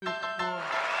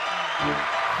Yo.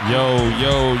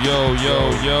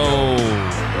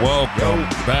 Welcome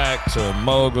back to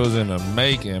Moguls in the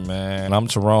Making, man. I'm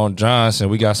Tyrone Johnson.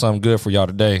 We got something good for y'all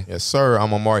today. Yes, sir.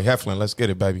 I'm Amari Heflin. Let's get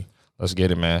it, baby. Let's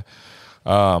get it, man.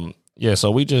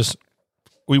 So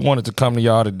we wanted to come to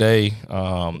y'all today.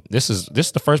 This is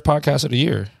the first podcast of the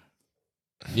year.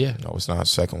 Yeah. No, it's not the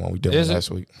second one. We did it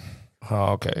last week.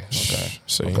 Oh, okay.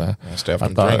 See, Okay.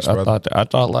 I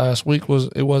thought last week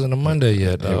wasn't a Monday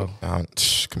yet, though.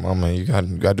 Come on, man. You got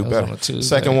to do better. On a Tuesday.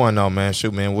 Second one, though, man.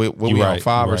 Shoot, man. We on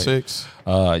 5 or 6?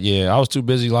 I was too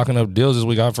busy locking up deals this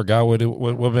week. I forgot what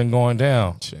been going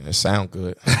down. It sound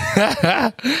good.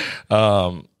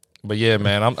 But yeah,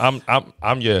 man,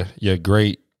 I'm your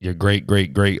great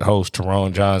host,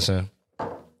 Tyrone Johnson.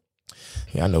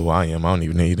 Yeah, I know who I am. I don't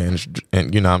even need to,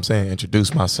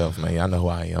 introduce myself, man. I know who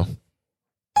I am.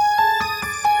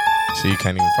 So you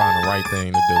can't even find the right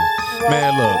thing to do.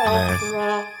 Man, look,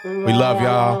 man. We love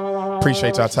y'all.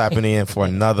 Appreciate y'all tapping in for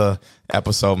another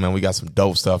episode, man. We got some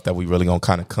dope stuff that we really gonna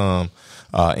kind of come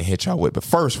and hit y'all with. But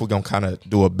first, we're gonna kind of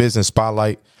do a business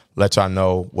spotlight. Let y'all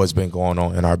know what's been going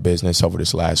on in our business over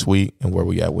this last week and where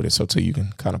we at with it. So, you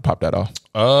can kind of pop that off.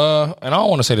 And I don't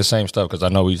want to say the same stuff because I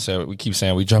know we keep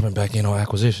saying we jumping back in on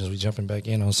acquisitions, we jumping back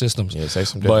in on systems. Yeah, say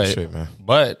some different shit, man.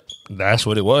 But that's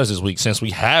what it was this week. Since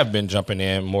we have been jumping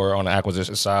in more on the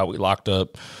acquisition side, we locked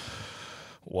up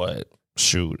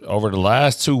over the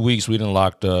last 2 weeks we done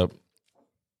locked up.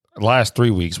 Last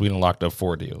 3 weeks we done locked up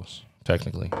 4 deals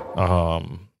technically.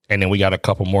 And then we got a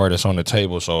couple more that's on the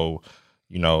table. So,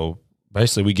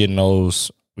 basically we getting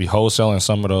those, we wholesaling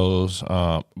some of those,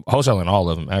 wholesaling all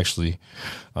of them actually.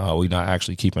 We not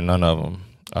actually keeping none of them.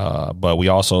 But we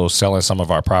also selling some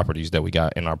of our properties that we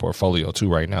got in our portfolio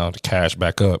too right now to cash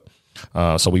back up.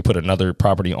 So we put another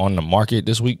property on the market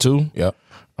this week too. Yep.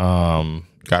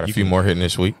 Got a few more hitting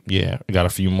this week. Yeah, we got a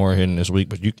few more hitting this week,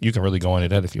 but you can really go into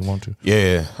that if you want to.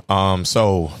 Yeah.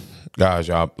 So guys,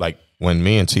 y'all, like when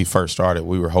me and T first started,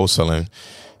 we were wholesaling.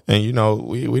 And,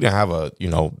 we didn't have a,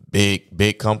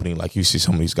 big company like you see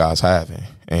some of these guys having.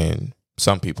 And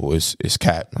some people it's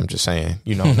capped. I'm just saying,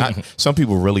 not some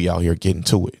people really out here getting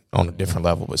to it on a different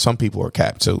level, but some people are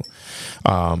capped too.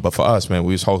 But for us, man,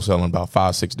 we was wholesaling about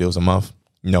 5-6 deals a month,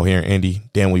 here in Indy.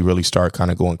 Then we really start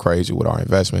kind of going crazy with our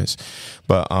investments.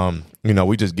 But,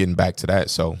 we just getting back to that.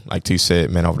 So like T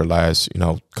said, man, over the last,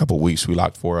 couple of weeks, we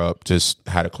locked 4 up, just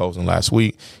had a closing last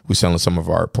week. We selling some of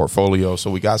our portfolio.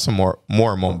 So we got some more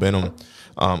momentum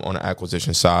on the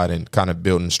acquisition side and kind of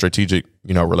building strategic,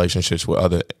 relationships with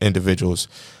other individuals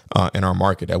in our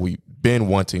market that we've been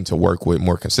wanting to work with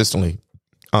more consistently.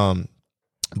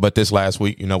 But this last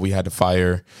week, we had to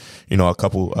fire, a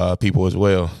couple people as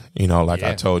well.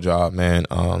 I told y'all, man,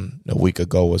 a week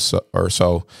ago or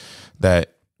so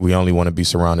that we only want to be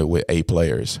surrounded with A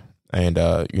players. And,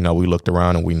 we looked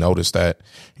around and we noticed that,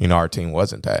 our team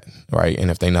wasn't that, right?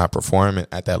 And if they're not performing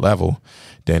at that level,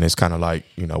 then it's kind of like,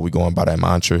 we going by that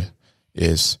mantra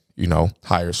is,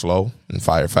 hire slow and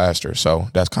fire faster. So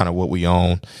that's kind of what we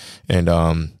own. And,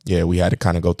 we had to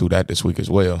kind of go through that this week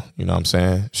as well. You know what I'm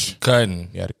saying? Cutting.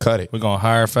 You had to cut it. We're going to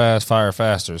hire fast, fire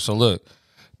faster. So look,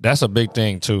 that's a big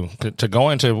thing too. To go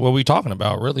into what we're talking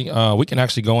about, really, we can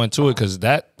actually go into it because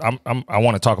that I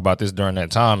want to talk about this during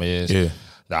that time is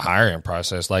the hiring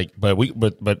process. But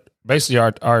basically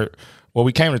our what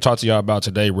we came to talk to y'all about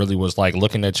today really was like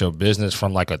looking at your business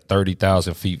from like a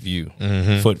 30,000 feet view,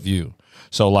 foot view.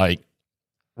 So like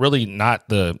really not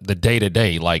the day to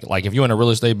day. Like if you're in a real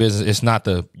estate business, it's not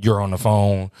you're on the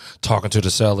phone talking to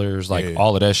the sellers,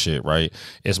 all of that shit, right?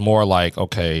 It's more like,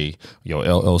 okay, your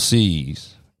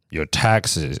LLCs, your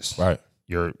taxes, right?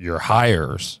 Your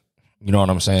hires, you know what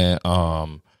I'm saying?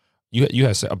 You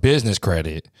have a business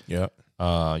credit, your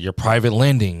private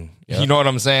lending, you know what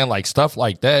I'm saying? Like stuff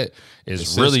like that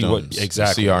is really what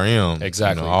exactly the CRM,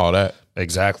 exactly all that.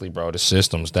 Exactly, bro. The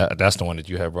systems, that's the one that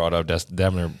you have brought up. That's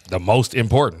definitely the most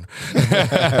important,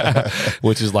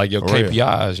 which is like your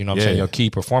KPIs, you know what I'm saying? Your key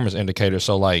performance indicators.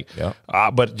 So like,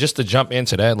 but just to jump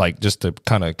into that, like just to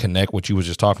kind of connect what you was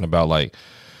just talking about, like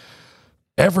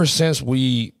ever since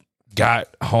we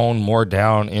got honed more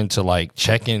down into like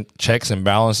checks and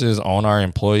balances on our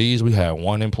employees, we had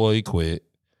one employee quit.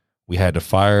 We had to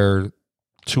fire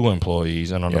 2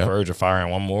 employees and on the verge of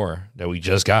firing one more that we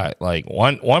just got. Like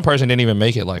one person didn't even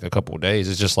make it like a couple of days.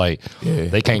 It's just like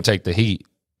they can't take the heat.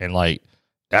 And like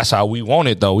that's how we want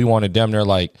it though. We wanted them there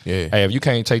like, hey, if you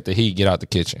can't take the heat, get out the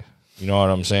kitchen. You know what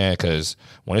I'm saying? Because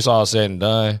when it's all said and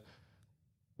done,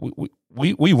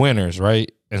 we winners,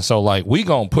 right? And so like we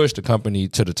gonna push the company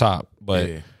to the top.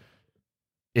 But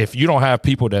if you don't have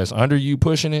people that's under you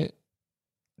pushing it,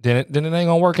 then it ain't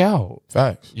gonna work out.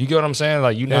 Facts. You get what I'm saying?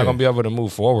 Like, you're not gonna be able to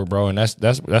move forward, bro. And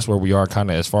that's where we are kind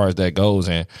of as far as that goes.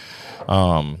 And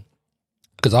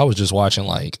because I was just watching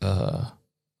like I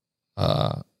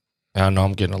know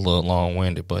I'm getting a little long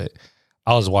winded, but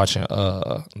I was watching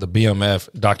the BMF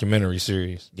documentary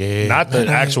series. Yeah, not the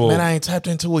actual. I ain't tapped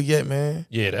into it yet, man.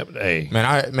 Yeah, hey,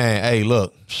 hey,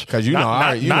 look, because we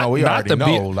already know,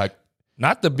 like,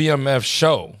 not the BMF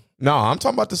show. No, I'm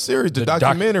talking about the series, the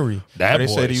documentary. That boy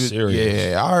is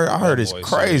serious. Yeah, I heard it's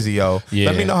crazy, yo.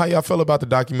 Yeah. Let me know how y'all feel about the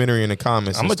documentary in the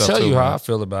comments. I'm gonna tell you how I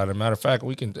feel about it. Matter of fact,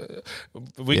 we can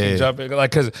jump in,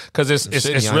 like, because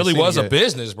it really was a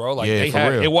business, bro. Like,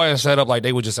 it wasn't set up like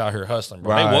they were just out here hustling,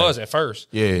 bro. Right. They was at first,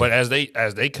 but as they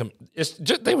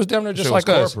they was damn near just like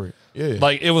us. Yeah.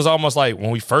 Like, it was almost like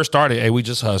when we first started, hey, we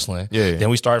just hustling. Yeah. Then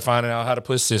we started finding out how to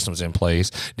put systems in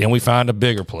place. Then we find a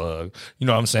bigger plug, you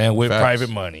know what I'm saying, with private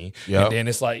money. Yep. And then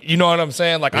it's like, you know what I'm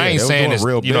saying? Like, I ain't saying it's,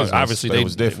 real business, obviously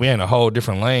we in a whole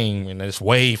different lane and it's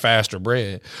way faster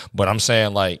bread. But I'm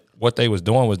saying, like, what they was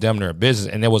doing was damn near a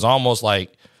business. And it was almost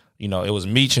like, you know, it was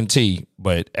Meech and T,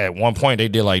 but at one point they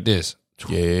did like this.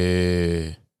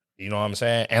 Yeah. You know what I'm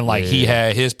saying? And like, he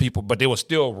had his people, but they were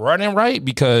still running right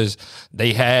because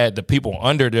they had the people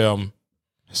under them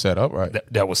set up right.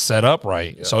 That was set up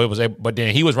right. Yeah. So it was, but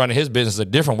then he was running his business a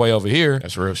different way over here.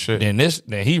 That's real shit.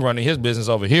 Then he running his business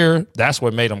over here. That's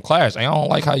what made them clash. I don't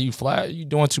like how you you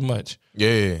doing too much.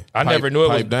 Yeah, I never knew it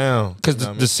was down because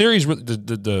the series,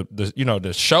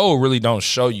 the show really don't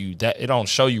show you that. It don't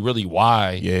show you really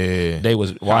why. Yeah, he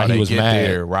was mad.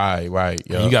 There. Right.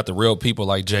 Yep. You got the real people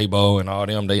like J-Bo and all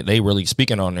them. They really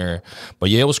speaking on there. But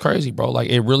yeah, it was crazy, bro. Like,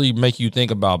 it really make you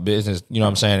think about business. You know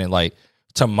what I'm saying? And like,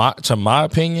 to my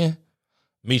opinion,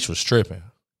 Meech was tripping.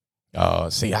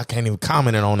 See, I can't even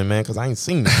comment on it, man, because I ain't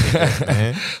seen it,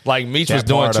 man. Like, Meech was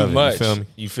doing too much.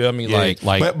 You feel me? Yeah.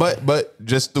 Like, but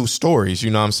just through stories,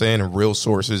 you know what I'm saying, and real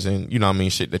sources, and you know what I mean,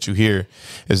 shit that you hear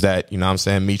is that, you know what I'm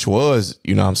saying, Meech was,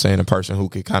 you know what I'm saying, a person who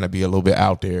could kind of be a little bit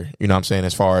out there. You know what I'm saying,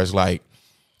 as far as like,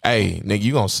 hey, nigga,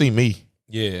 you gonna see me?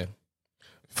 Yeah.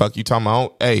 Fuck you talking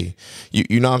about? Hey,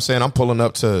 you know what I'm saying? I'm pulling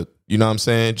up to, you know what I'm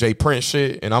saying, Jay Prince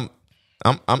shit, and I'm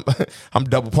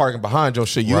double parking behind your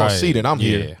shit. You don't see that I'm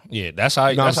here. Yeah, that's how,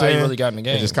 you know, that's how he really got in the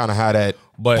game. Just kind of had that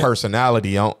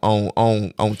personality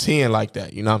on 10 like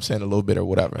that. You know what I'm saying? A little bit or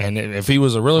whatever. And if he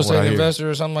was a real estate investor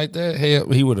or something like that,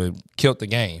 he would have killed the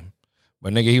game.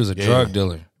 But nigga, he was a drug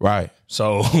dealer. Right.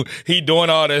 So he doing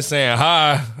all that saying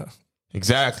hi.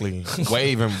 Exactly.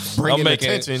 Waving, bringing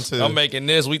attention to. I'm making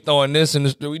this. We throwing this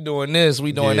and we doing this.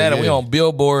 We doing that. And we on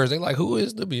billboards. They like, who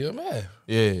is the BMF?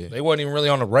 Yeah. They wasn't even really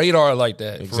on the radar like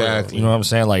that. Exactly. You know what I'm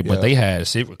saying? Like, but they had a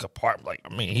secret compartment. Like,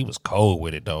 I mean, he was cold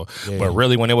with it though. Yeah. But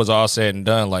really, when it was all said and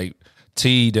done, like,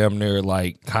 T damn near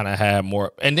like kind of had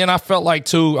more. And then I felt like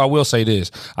too, I will say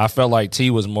this. I felt like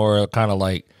T was more kind of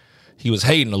like, he was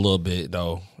hating a little bit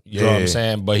though. You know what I'm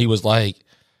saying? But he was like,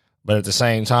 but at the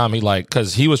same time, he like,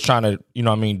 because he was trying to, you know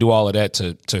what I mean, do all of that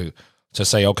to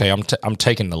say, okay, I'm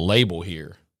taking the label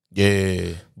here.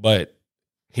 Yeah. But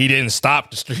he didn't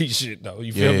stop the street shit though.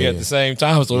 You feel me? At the same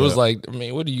time. So it was like, I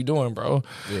mean, what are you doing, bro?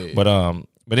 Yeah.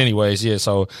 But anyways, yeah,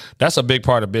 so that's a big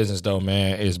part of business though,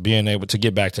 man, is being able to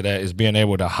get back to that, is being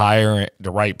able to hire the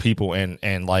right people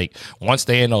and like, once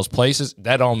they in those places,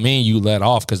 that don't mean you let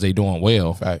off because they doing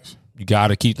well. Facts. You got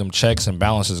to keep them checks and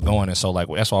balances going. And so, like,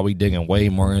 that's why we digging way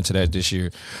more into that this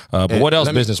year. But what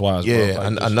else business-wise,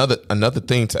 bro? Like another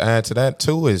thing to add to that,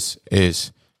 too,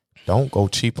 is don't go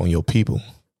cheap on your people.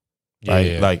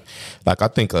 Right? Yeah. Like I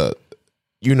think,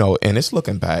 you know, and it's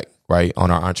looking back, right,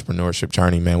 on our entrepreneurship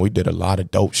journey, man, we did a lot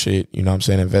of dope shit, you know what I'm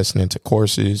saying, investing into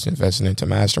courses, investing into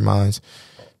masterminds,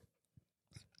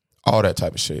 all that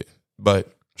type of shit. But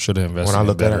should have invested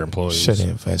in better employees. Should have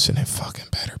invested in fucking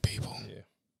better people.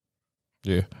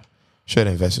 Yeah. Should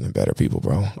invest in better people,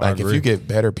 bro. Like, if you get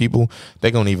better people, they're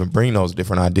going to even bring those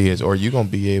different ideas, or you're going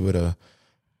to be able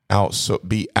to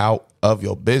be out of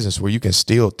your business where you can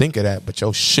still think of that, but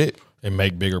your shit and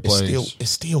make bigger plays.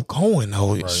 It's still going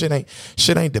though. Right.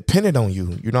 Shit ain't dependent on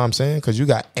you. You know what I'm saying? Because you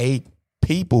got 8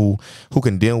 people who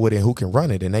can deal with it, who can run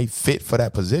it, and they fit for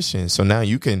that position. So now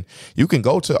you can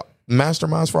go to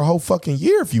masterminds for a whole fucking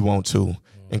year if you want to.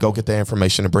 And go get that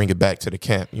information and bring it back to the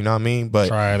camp. You know what I mean? But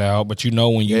try it out. But you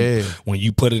know when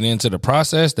you put it into the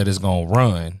process that it's gonna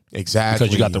run. Exactly.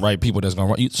 Because you got the right people that's gonna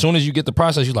run. As soon as you get the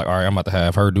process, you're like, all right, I'm about to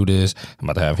have her do this. I'm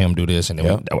about to have him do this. And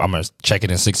then I'm gonna check it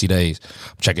in 60 days.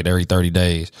 Check it every 30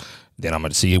 days. Then I'm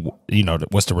gonna see, you know,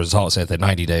 what's the results at the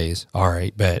 90 days. All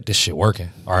right, bet this shit working.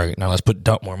 All right, now let's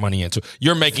dump more money into it.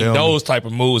 You're making those type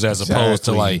of moves as opposed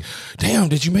to like, damn,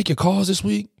 did you make your calls this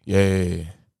week? Yeah.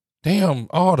 damn,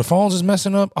 oh, the phones is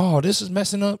messing up. Oh, this is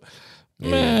messing up.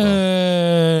 Yeah,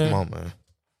 man. Come on, man.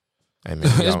 Hey,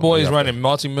 man, this boy is running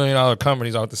multi-million-dollar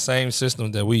companies off the same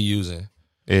system that we using.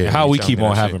 Yeah, how we keep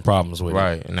on having problems with it.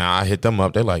 Right. And now I hit them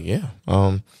up. They're like, yeah,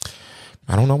 I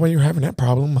don't know why you're having that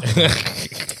problem.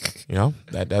 You know,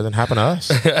 that doesn't happen to us.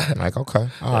 I'm like, okay,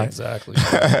 all right. Exactly.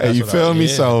 You feel me?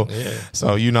 So,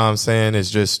 you know what I'm saying?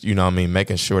 It's just, you know what I mean,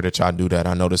 making sure that y'all do that.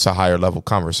 I know this is a higher level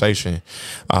conversation.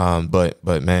 But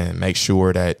man, make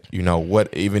sure that, you know,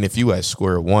 even if you at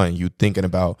square one, you thinking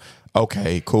about,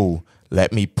 okay, cool.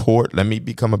 Let me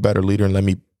become a better leader, and let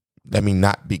me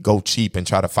not go cheap and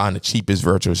try to find the cheapest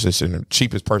virtual assistant, the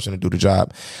cheapest person to do the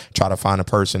job. Try to find a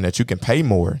person that you can pay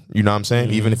more. You know what I'm saying?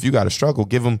 Mm-hmm. Even if you got to struggle,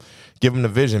 give them the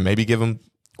vision. Maybe give them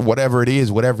whatever it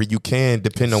is, whatever you can,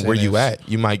 depending on where you at.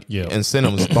 You might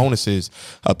incentives, bonuses,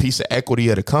 a piece of equity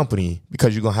of the company,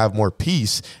 because you're gonna have more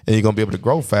peace and you're gonna be able to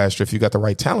grow faster if you got the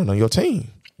right talent on your team.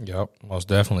 Yep, most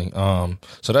definitely.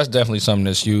 So that's definitely something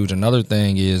that's huge. Another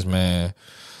thing is, man,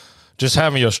 just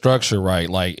having your structure right.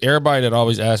 Like, everybody that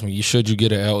always asks me, should you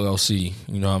get an LLC?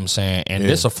 You know what I'm saying? And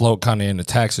this will float kind of into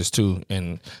taxes too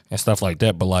and stuff like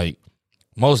that. But like,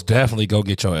 most definitely go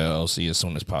get your LLC as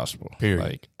soon as possible.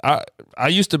 Period. Like, I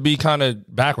used to be kind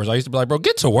of backwards. I used to be like, bro,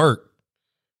 get to work.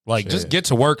 Like, just get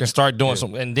to work and start doing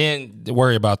something, and then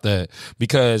worry about that.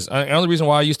 Because the only reason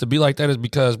why I used to be like that is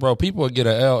because, bro, people would get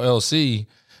an LLC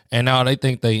and now they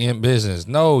think they in business.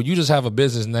 No, you just have a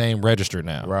business name registered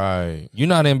now. Right. You're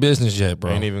not in business yet,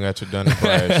 bro. Ain't even got your Dun &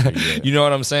 Bradstreet yet. You know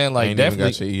what I'm saying? Like, ain't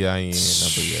definitely even got your EIN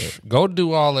number yet. Go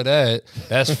do all of that.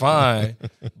 That's fine.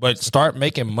 But start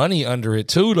making money under it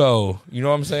too, though. You know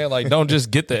what I'm saying? Like, don't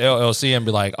just get the LLC and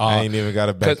be like, oh. I ain't even got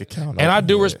a bank account. And I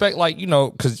do respect, like, you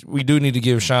know, because we do need to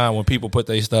give shine when people put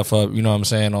their stuff up, you know what I'm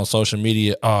saying, on social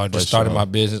media. Oh, just started my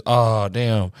business. Oh,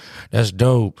 damn. That's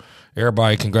dope.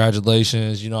 Everybody,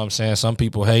 congratulations. You know what I'm saying? Some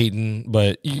people hating,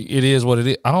 but it is what it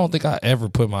is. I don't think I ever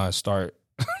put my start.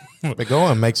 But go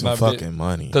and make some fucking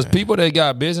money. Because people that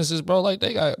got businesses, bro, like,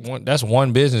 they got that's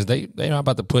one business. They not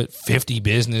about to put 50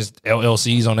 business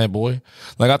LLCs on that boy.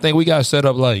 Like, I think we got set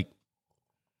up like,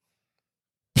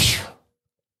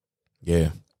 yeah.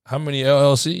 How many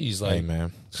LLCs? Like, hey,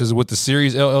 man. Because with the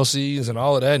series LLCs and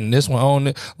all of that, and this one on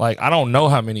it, like, I don't know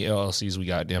how many LLCs we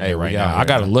got damn right now. I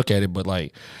got to look at it, but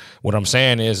like, what I'm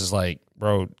saying is like,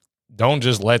 bro, don't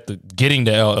just let getting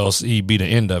the LLC be the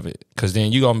end of it, because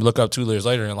then you gonna look up 2 years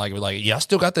later and like, yeah, I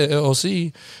still got the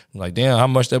LLC. I'm like, damn, how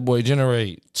much that boy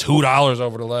generate? $2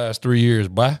 over the last 3 years,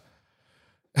 boy.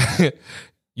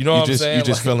 You know what I'm saying? You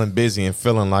just feeling busy and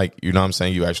feeling like, you know what I'm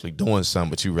saying, you actually doing something,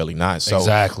 but you really not. So,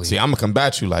 exactly. See, I'm going to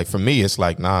combat you. Like, for me, it's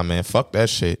like, nah, man, fuck that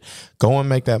shit. Go and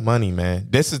make that money, man.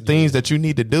 This is things that you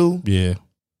need to do. Yeah.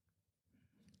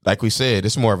 Like we said,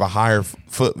 it's more of a higher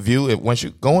foot view. Once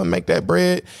you go and make that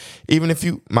bread, even if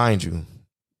you, mind you,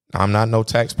 I'm not no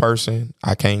tax person.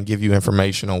 I can't give you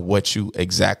information on what you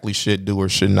exactly should do or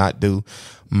should not do.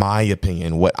 My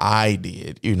opinion, what I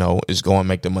did, you know, is go and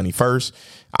make the money first.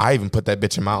 I even put that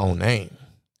bitch in my own name,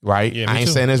 right? Yeah, I ain't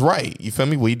saying it's right. You feel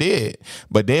me? We did.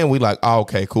 But then we like, oh,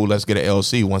 okay, cool. Let's get an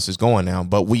LC once it's going now.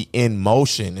 But we in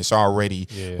motion. It's already,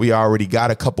 we already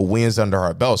got a couple wins under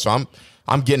our belt. So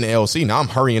I'm getting the LC. Now I'm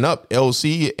hurrying up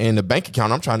LC and the bank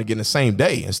account. I'm trying to get in the same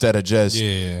day instead of just,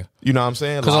 you know what I'm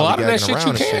saying? Because a lot of that shit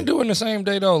you can do in the same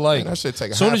day though. Like, man, that shit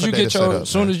take soon as you get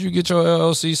your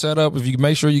LLC set up, if you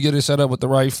make sure you get it set up with the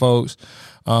right folks,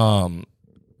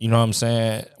 you know what I'm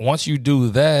saying? Once you do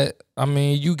that, I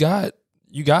mean, you got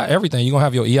everything. You're going to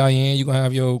have your EIN, you're going to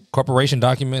have your corporation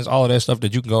documents, all of that stuff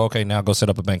that you can go, okay, now go set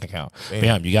up a bank account.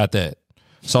 Bam, you got that.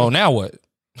 So now what?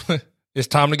 It's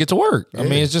time to get to work. I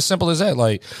mean, it's just simple as that.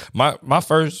 Like, my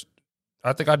first,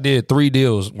 I think I did 3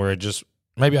 deals where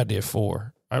maybe I did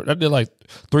 4. I did like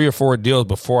 3 or 4 deals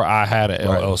before I had an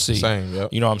LLC. Same,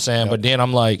 yep. You know what I'm saying? Yep. But then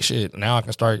I'm like, shit, now I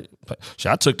can start.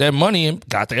 Shit, I took that money and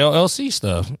got the LLC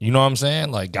stuff. You know what I'm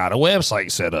saying? Like, got a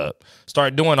website set up.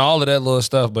 Start doing all of that little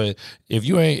stuff. But if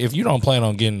you don't plan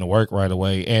on getting to work right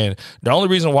away, and the only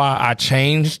reason why I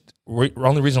changed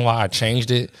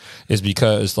it is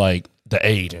because, like, the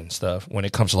age and stuff when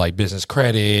it comes to like business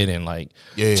credit and like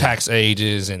tax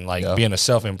ages and like being a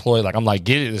self-employed, like I'm like,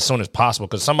 get it as soon as possible,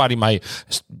 because somebody might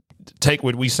take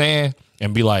what we saying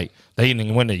and be like, they didn't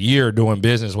even win a year doing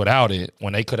business without it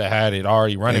when they could have had it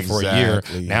already running for a year.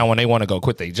 Now when they want to go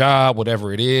quit their job,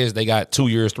 whatever it is, they got 2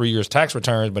 years, 3 years tax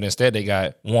returns, but instead they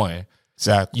got 1.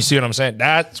 Exactly. You see what I'm saying?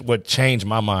 That's what changed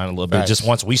my mind a little bit. Just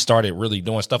once we started really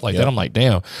doing stuff like that, I'm like,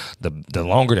 damn, the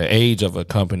longer the age of a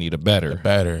company, the better. The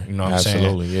better. You know what I'm saying?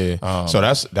 Absolutely, yeah. So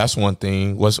that's one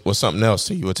thing. What's something else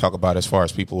that you would talk about as far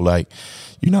as people, like,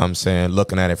 you know what I'm saying,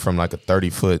 looking at it from like a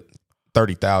 30-foot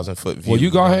 30,000 foot view. Well,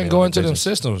 you go ahead and go into them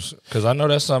systems because I know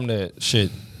that's something that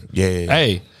shit. Yeah.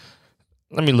 Hey,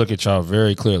 let me look at y'all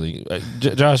very clearly.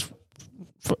 Josh,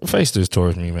 face this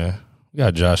towards me, man. We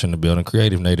got Josh in the building,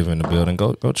 Creative Native in the building.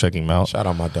 Go check him out. Shout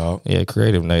out my dog. Yeah,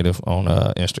 Creative Native on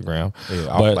Instagram. Yeah,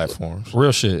 all platforms.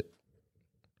 Real shit.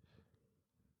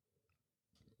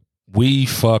 We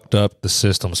fucked up the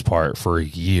systems part for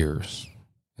years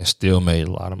and still made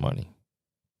a lot of money.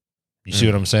 You see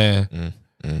what I'm saying?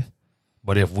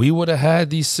 But if we would have had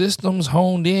these systems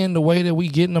honed in the way that we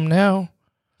getting them now,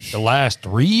 the last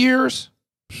 3 years,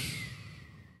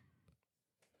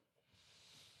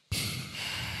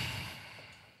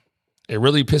 it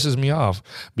really pisses me off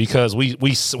because we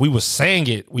was saying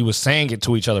it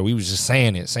to each other. We was just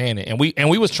saying it, and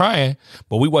we was trying,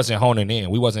 but we wasn't honing in.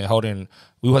 We wasn't holding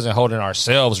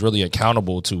ourselves really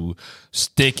accountable to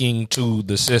sticking to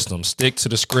the system, stick to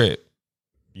the script.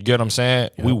 You get what I'm saying?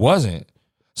 Yep. We wasn't.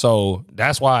 So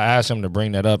that's why I asked him to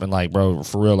bring that up and like, bro,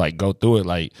 for real, like go through it.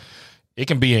 Like it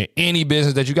can be in any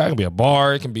business that you got. It can be a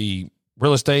bar, it can be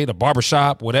real estate, a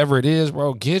barbershop, whatever it is,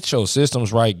 bro. Get your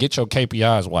systems right. Get your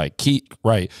KPIs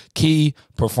right. Key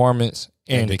performance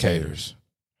indicators.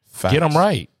 Facts. Get them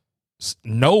right.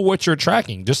 Know what you're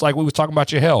tracking. Just like we was talking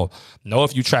about your health. Know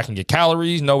if you're tracking your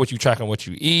calories. Know what you're tracking, what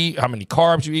you eat, how many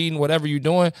carbs you eating, whatever you're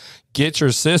doing. Get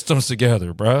your systems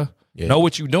together, bro. Yeah. Know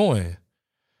what you're doing.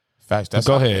 Facts.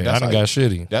 Go ahead. I done got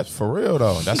shitty. That's for real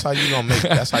though. That's how you gonna make.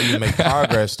 That's how you make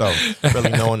progress though.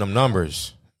 Really knowing them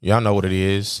numbers. Y'all know what it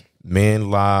is.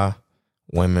 Men lie,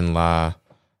 women lie,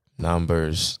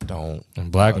 numbers don't.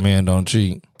 And black men don't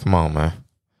cheat. Come on, man.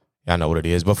 Y'all know what it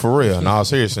is. But for real, in all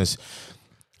seriousness,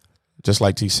 just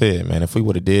like T said, man, if we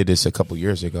would have did this a couple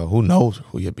years ago, who knows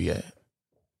who you'd be at?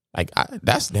 Like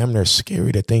that's damn near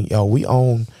scary to think. Yo, we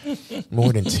own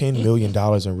more than $10 million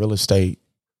in real estate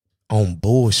on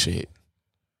bullshit.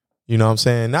 You know what I'm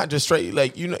saying? Not just straight,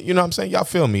 like, you know what I'm saying? Y'all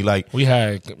feel me? Like we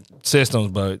had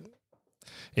systems, but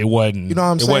it wasn't. You know what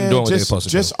I'm saying? It wasn't doing what they were supposed to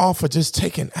do. Just off of just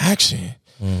taking action.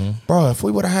 Bro, if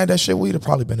we would have had that shit, we'd have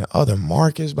probably been in other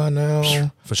markets by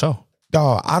now. For sure.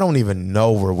 Dog, I don't even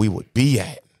know where we would be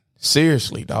at.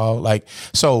 Seriously, dog. Like,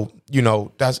 so, you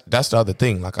know, that's the other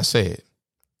thing. Like I said,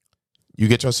 you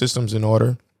get your systems in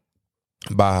order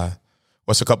by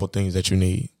what's a couple things that you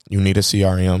need? You need a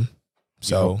CRM.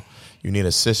 So you need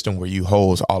a system where you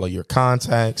hold all of your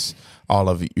contacts, all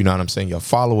of, you know what I'm saying, your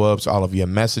follow-ups, all of your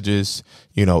messages,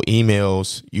 you know,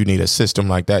 emails. You need a system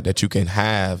like that you can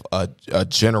have a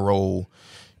general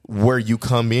where you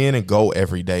come in and go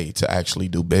every day to actually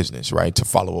do business, right? To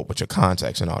follow up with your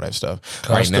contacts and all that stuff.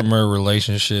 Customer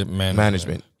relationship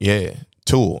management. Yeah.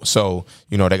 Tool. So,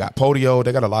 you know, they got Podio,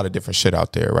 they got a lot of different shit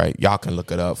out there, right? Y'all can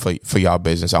look it up for y'all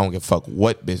business. I don't give a fuck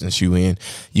what business you in.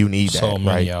 You need so that,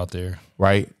 many right? out there.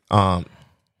 Right? And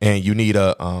you need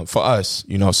for us,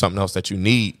 you know, something else that you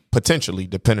need potentially,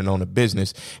 depending on the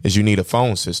business, is you need a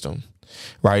phone system,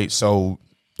 right? So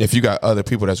if you got other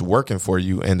people that's working for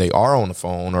you and they are on the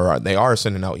phone or they are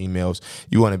sending out emails,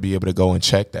 you want to be able to go and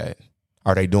check that.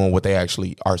 Are they doing what they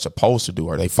actually are supposed to do?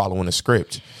 Are they following the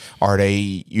script? Are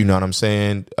they, you know what I'm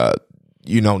saying,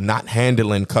 you know, not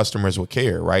handling customers with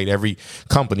care, right? Every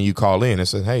company you call in and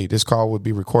says, hey, this call would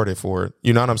be recorded for,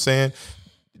 you know what I'm saying?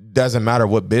 Doesn't matter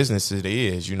what business it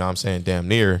is, you know what I'm saying, damn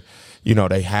near, you know,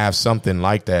 they have something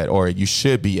like that, or you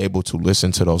should be able to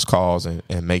listen to those calls and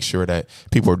make sure that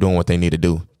people are doing what they need to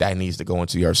do. That needs to go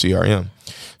into your CRM.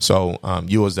 So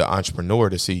you as the entrepreneur,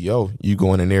 the CEO, you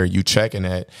going in there, you checking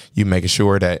that, you making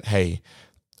sure that, hey,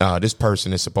 this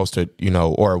person is supposed to, you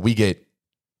know, or we get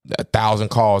 1,000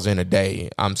 calls in a day.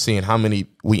 I'm seeing how many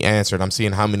we answered. I'm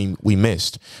seeing how many we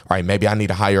missed. All right, maybe I need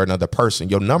to hire another person.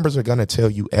 Your numbers are going to tell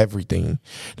you everything.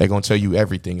 They're going to tell you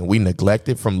everything. And we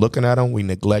neglected from looking at them. We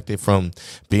neglected from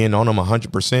being on them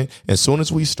 100%. As soon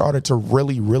as we started to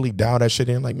really, really dial that shit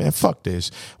in, like, man, fuck this.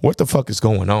 What the fuck is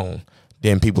going on?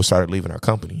 Then people started leaving our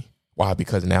company. Why?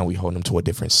 Because now we hold them to a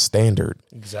different standard.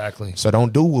 Exactly. So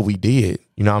don't do what we did.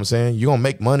 You know what I'm saying? You're going to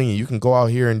make money and you can go out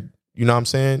here and, you know what I'm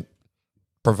saying,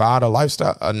 provide a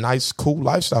lifestyle, a nice, cool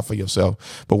lifestyle for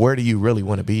yourself. But where do you really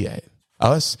want to be at?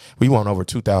 Us, we want over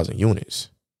 2,000 units.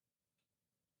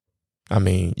 I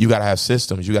mean, you got to have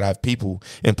systems. You got to have people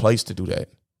in place to do that.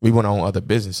 We want to own other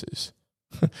businesses.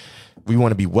 We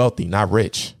want to be wealthy, not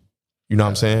rich. You know what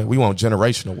I'm saying? We want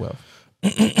generational wealth.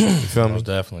 You feel me? Most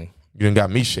definitely. You done got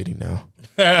me shitty now.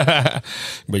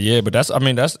 But yeah, but that's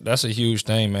a huge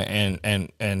thing, man.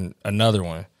 And another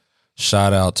one.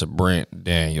 Shout out to Brent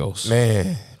Daniels,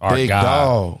 man, our big guy,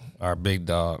 dog, our big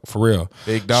dog, for real.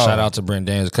 Big dog. Shout out to Brent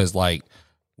Daniels because like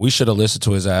we should have listened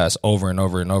to his ass over and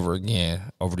over and over again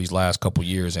over these last couple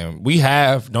years. And we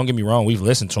have, don't get me wrong, we've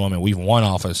listened to him and we've won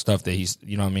off of stuff that he's,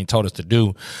 you know what I mean, told us to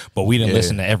do, but we didn't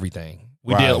listen to everything.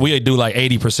 We do like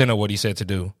 80% of what he said to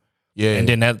do. Yeah. And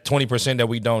then that 20% that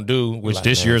we don't do, which like,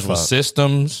 this year's was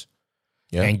systems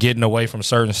and getting away from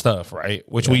certain stuff, right?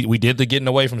 Which we did the getting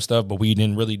away from stuff, but we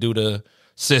didn't really do the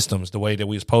systems the way that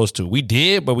we were supposed to. We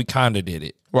did, but we kind of did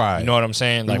it. Right. You know what I'm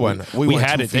saying? Like we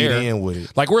had it there. In with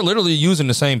it. Like we're literally using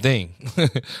the same thing.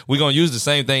 We're going to use the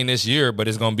same thing this year, but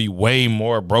it's going to be way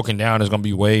more broken down. It's going to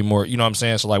be way more, you know what I'm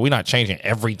saying? So like we're not changing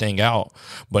everything out,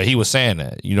 but he was saying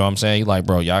that, you know what I'm saying? He like,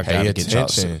 bro, y'all got to get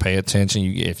y'all, pay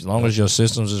attention. As long as your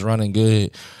systems is running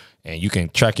good, and you can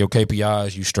track your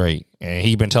KPIs, you straight. And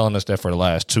he been telling us that for the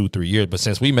last 2-3 years. But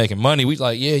since we making money, we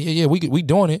like, we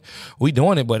doing it. We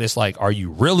doing it. But it's like, are you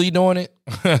really doing it?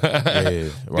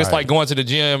 It's like going to the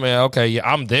gym and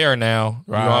I'm there now.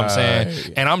 You know what I'm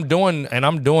saying? And I'm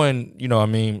doing, you know what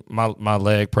I mean, my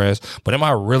leg press. But am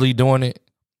I really doing it?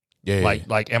 Yeah.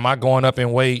 Like am I going up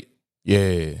in weight?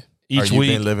 Yeah. Each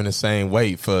week. Been living the same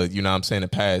weight for, you know what I'm saying, the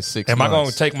past 6 months. Am I going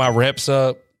to take my reps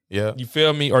up? Yeah. You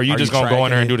feel me? Or are you just going to go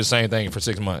in there and do the same thing for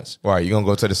 6 months? Right. You're going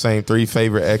to go to the same 3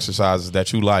 favorite exercises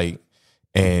that you like.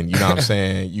 And you know what I'm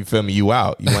saying? You feel me? You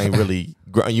out. You ain't really,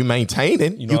 you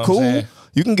maintaining. You cool.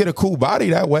 You can get a cool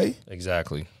body that way.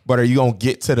 Exactly. But are you going to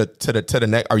get to the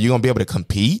next? Are you going to be able to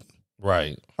compete?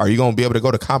 Right. Are you going to be able to go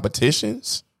to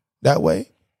competitions that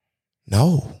way?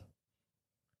 No.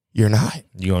 You're not.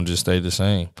 You're going to just stay the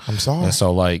same. I'm sorry. And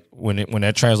so, like, when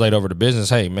that translate over to business,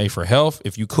 hey, made for health,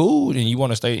 if you cool and you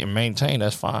want to stay and maintain,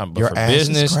 that's fine. But your for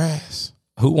business,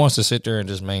 who wants to sit there and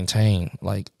just maintain,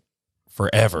 like,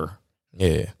 forever?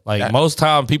 Yeah. Like, most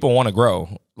time people want to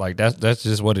grow. Like, that's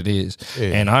just what it is. Yeah.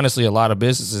 And honestly, a lot of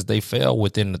businesses, they fail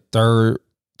within the 3rd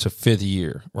to 5th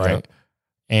year, right? Yep.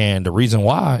 And the reason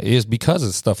why is because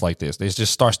of stuff like this. It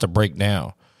just starts to break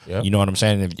down. Yep. You know what I'm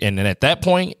saying? And then at that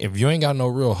point, if you ain't got no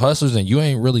real hustles and you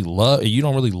don't really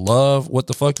love what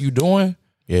the fuck you doing,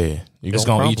 it's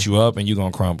gonna eat you up and you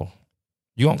gonna crumble.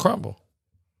 You gonna crumble.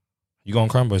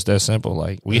 It's that simple.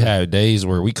 Like we had days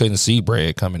where we couldn't see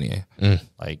bread coming in.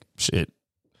 Like shit.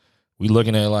 We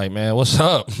looking at it like, man, what's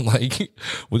up? Like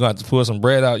we gonna have to pull some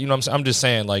bread out. You know what I'm saying? I'm just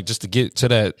saying, like, just to get to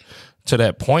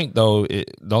that point though, the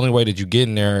only way that you get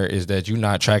in there is that you're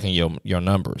not tracking your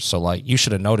numbers. So like you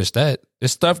should have noticed that.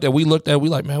 It's stuff that we looked at, we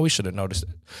like, man, we should have noticed it.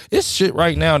 It's shit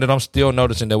right now that I'm still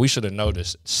noticing that we should have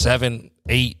noticed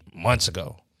 7-8 months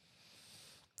ago.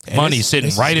 And money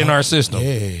sitting right in our system.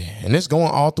 Yeah. And it's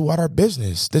going all throughout our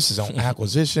business. This is on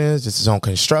acquisitions. This is on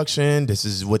construction. This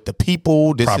is with the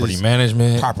people. This property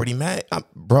management.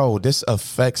 Bro, this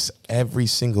affects every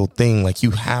single thing. Like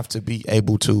you have to be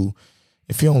able to,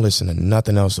 if you don't listen to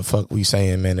nothing else the fuck we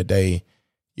saying, man, today,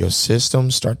 your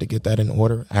systems start to get that in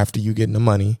order after you getting the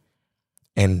money.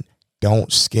 And don't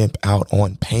skimp out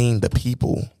on paying the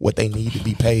people what they need to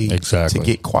be paid to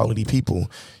get quality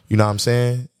people. You know what I'm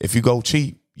saying? If you go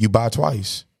cheap, you buy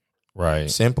twice.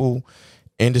 Right. Simple.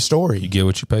 End of story. You get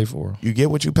what you pay for. You get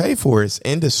what you pay for. It's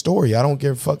end of story. I don't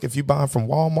give a fuck if you buying from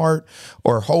Walmart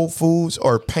or Whole Foods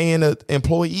or paying an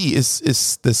employee.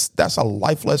 That's a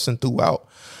life lesson throughout.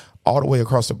 All the way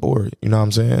across the board. You know what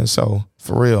I'm saying? So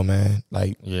for real, man.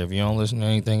 Like, yeah, if you don't listen to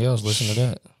anything else, listen to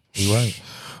that. You're right.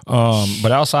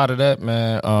 But outside of that,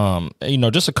 man, you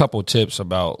know, just a couple of tips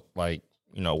about like,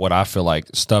 you know, what I feel like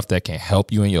stuff that can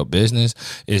help you in your business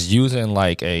is using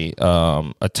like a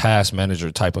task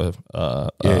manager type of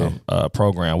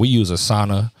program. We use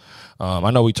Asana.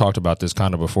 I know we talked about this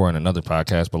kind of before in another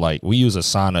podcast, but like we use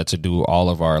Asana to do all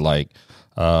of our like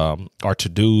our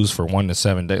to-dos for 1 to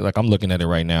 7 days. Like I'm looking at it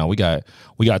right now. We got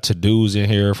to-dos in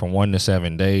here from 1 to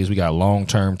 7 days. We got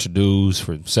long-term to-dos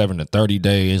for 7 to 30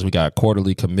 days. We got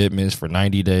quarterly commitments for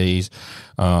 90 days.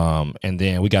 And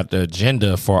then we got the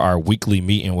agenda for our weekly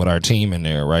meeting with our team in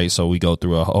there, right? So we go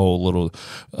through a whole little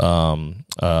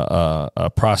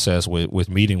process with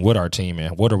meeting with our team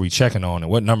and what are we checking on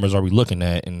and what numbers are we looking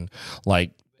at, and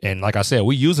like I said,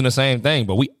 we using the same thing,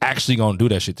 but we actually gonna do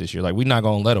that shit this year. Like we not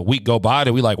gonna let a week go by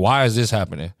that we like, why is this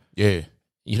happening? Yeah.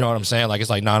 You know what I'm saying? Like it's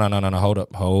like, no, hold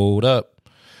up.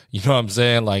 You know what I'm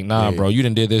saying? Like, nah, bro, you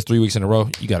done did this 3 weeks in a row.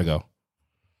 You gotta go.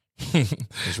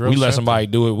 We let somebody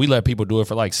do it. We let people do it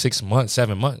for like 6 months,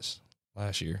 7 months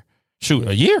last year. Shoot,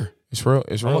 a year. It's real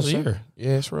almost simple. A year.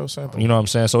 Yeah, it's real simple. You know what I'm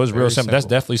saying? So it's real simple. That's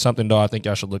definitely something, though, I think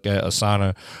y'all should look at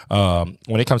Asana.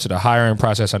 When it comes to the hiring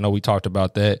process, I know we talked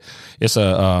about that. It's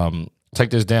take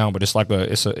this down, but it's like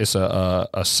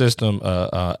a system,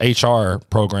 HR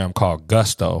program called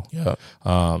Gusto.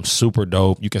 Yeah. Super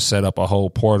dope. You can set up a whole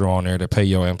portal on there to pay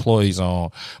your employees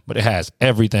on, but it has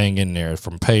everything in there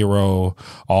from payroll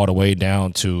all the way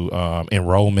down to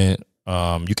enrollment.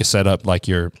 You can set up like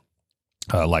your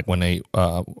like when they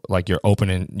like your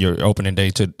opening day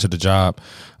to the job.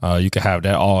 You can have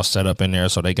that all set up in there,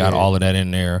 so they got all of that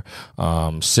in there.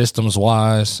 Systems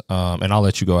wise, and I'll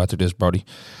let you go after this, Brody.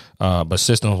 But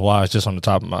systems wise, just on the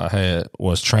top of my head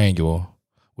was Trainual.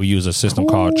 We use a system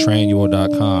called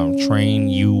Trainual.com.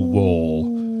 Trainual.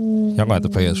 Y'all gonna have to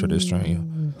pay us for this,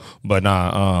 Trainual. But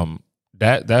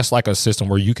that's like a system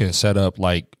where you can set up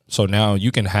like, so now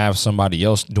you can have somebody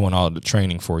else doing all the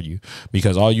training for you,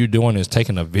 because all you're doing is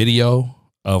taking a video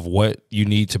of what you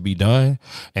need to be done,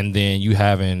 and then you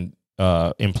having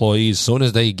employees, as soon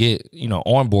as they get,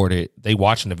 onboarded, they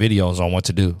watching the videos on what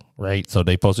to do, right? So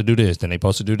they supposed to do this, then they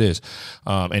supposed to do this.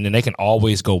 And then they can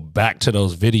always go back to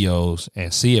those videos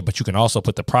and see it, but you can also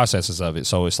put the processes of it.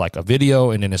 So it's like a video,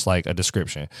 and then it's like a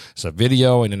description. It's a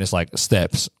video, and then it's like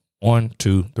steps. 1,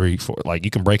 2, 3, 4. Like,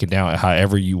 you can break it down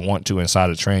however you want to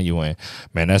inside of Trainual. And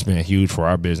man, that's been huge for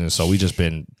our business. So we just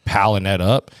been piling that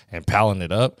up and piling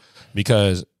it up,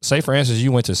 because say for instance,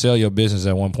 you went to sell your business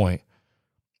at one point.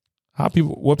 How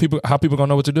people gonna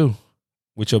know what to do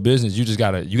with your business? You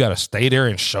gotta stay there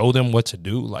and show them what to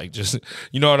do. Like, just,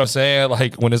 you know what I'm saying?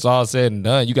 Like, when it's all said and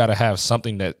done, you gotta have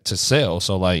something to sell.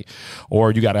 So like, or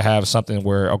you gotta have something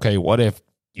where, okay, what if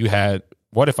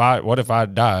I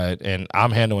died and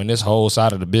I'm handling this whole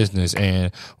side of the business,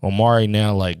 and Omari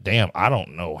now like, damn, I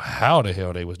don't know how the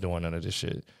hell they was doing none of this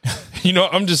shit.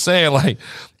 I'm just saying, like,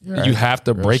 right. You have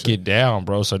to break it down,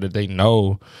 bro, so that they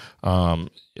know,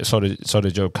 so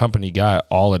that your company got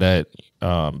all of that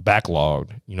backlogged.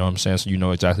 You know what I'm saying? So you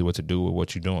know exactly what to do with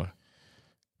what you're doing.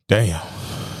 Damn,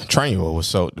 Trainual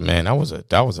was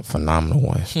that was a phenomenal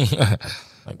one.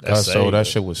 Like, that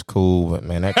shit was cool, but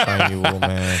man, that Trainual,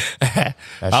 man.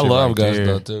 I love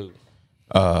Gusto too.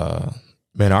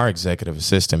 Man, our executive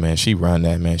assistant, man, she run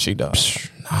that, man. She does.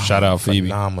 Shout out Phoebe.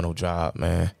 Phenomenal job,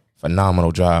 man.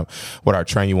 Phenomenal job with our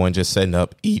Trainual and just setting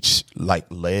up each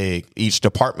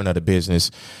department of the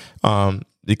business.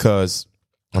 Because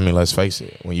I mean, let's face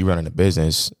it, when you running a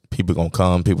business, people gonna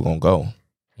come, people gonna go.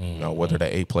 Whether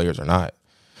they're A players or not.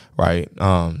 Right.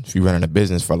 If you're running a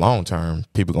business for long term,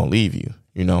 people gonna leave you,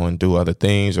 and do other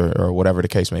things or whatever the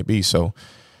case may be. So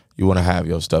you want to have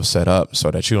your stuff set up so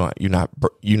that you're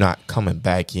not coming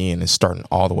back in and starting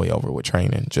all the way over with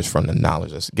training just from the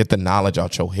knowledge. Let's get the knowledge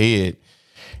out your head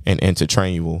and into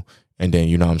Trainual, and then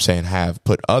have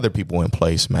put other people in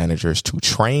place, managers, to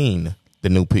train the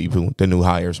new people, the new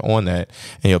hires on that,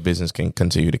 and your business can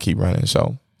continue to keep running.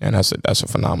 So, and that's a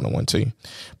phenomenal one too.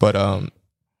 But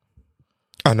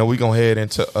I know we gonna head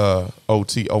into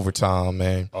OT, overtime,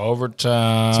 man.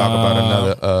 Overtime. Talk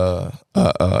about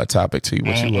another topic to you.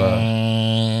 What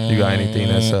you got anything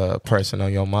that's pressing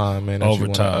on your mind, man? That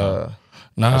overtime.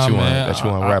 That you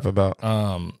want to rap about?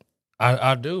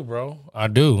 I do, bro. I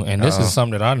do, and this is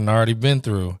something that I've already been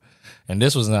through. And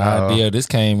this was an idea. This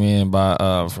came in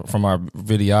by from our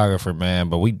videographer, man.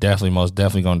 But we most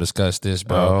definitely gonna discuss this,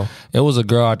 bro. It was a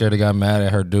girl out there that got mad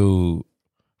at her dude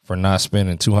for not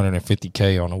spending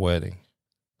 $250K on a wedding.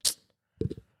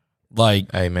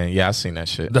 Like, hey man, yeah, I seen that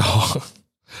shit.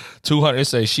 200. It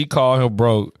says she called him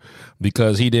broke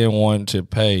because he didn't want to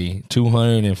pay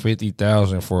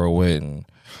 $250,000 for a wedding.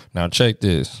 Now check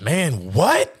this, man.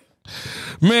 What?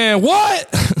 Man, what?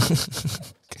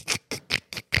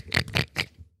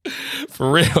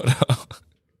 For real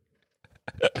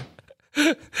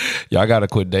though. Y'all gotta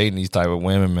quit dating these type of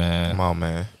women, man. Come on,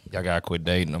 man. Y'all gotta quit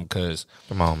dating them, because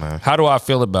come on, man. How do I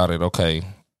feel about it? Okay,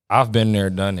 I've been there,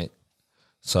 done it,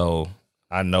 so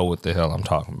I know what the hell I'm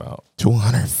talking about.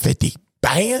 250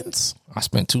 bands? I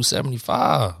spent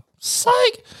 $275.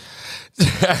 Psych.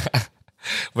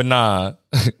 But nah.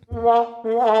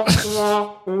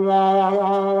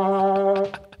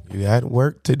 You had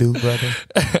work to do, brother.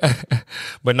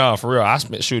 But no, for real, I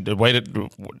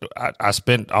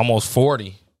spent almost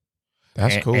 40.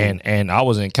 That's cool. And I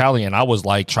was in Cali, and I was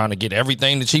like trying to get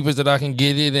everything the cheapest that I can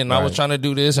get it, and I was trying to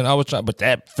do this, and but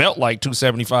that felt like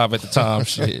 $275 at the time.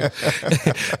 Shit,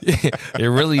 it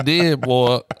really did,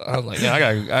 boy. I was like, yeah,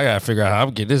 I gotta figure out how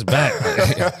to get this back.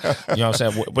 You know what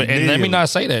I'm saying? But and let me not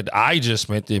say that I just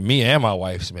spent it. Me and my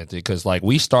wife spent it, because like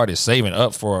we started saving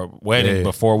up for a wedding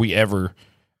before we ever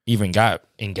even got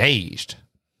engaged.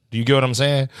 Do you get what I'm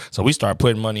saying? So we started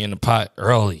putting money in the pot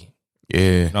early.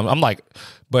 Yeah, I'm like,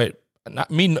 but.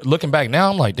 Not me looking back now,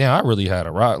 I'm like, damn, I really had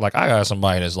a rock. Like, I got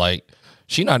somebody that's like,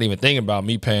 she not even thinking about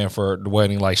me paying for the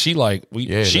wedding. Like she like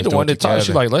she the one that talks.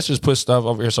 She like, let's just put stuff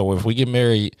over here. So if we get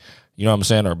married, you know what I'm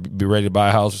saying, or be ready to buy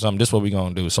a house or something, this is what we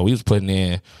gonna do. So we was putting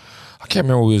in, I can't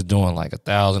remember what we was doing, like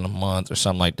 $1,000 a month or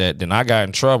something like that. Then I got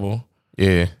in trouble.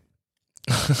 Yeah.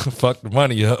 Fucked the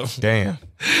money up. Damn.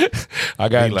 I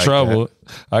got in trouble.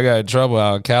 I got in trouble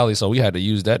out in Cali, so we had to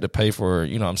use that to pay for,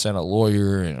 you know what I'm saying, a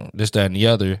lawyer and this, that, and the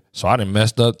other. So I done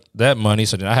messed up that money.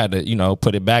 So then I had to, you know,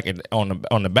 put it back on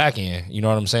the back end. You know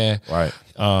what I'm saying? Right.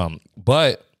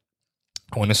 But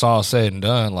when it's all said and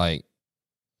done, like,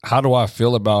 how do I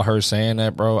feel about her saying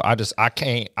that, bro? I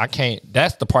can't.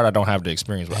 That's the part I don't have the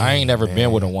experience with. I ain't never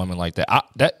been with a woman like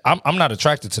that. I'm not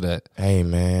attracted to that. Hey,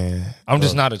 man. I'm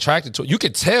just not attracted to it. You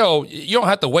could tell. You don't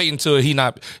have to wait until you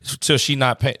not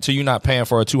paying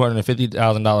for a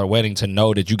 $250,000 wedding to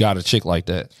know that you got a chick like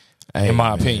that. Hey, in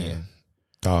my opinion,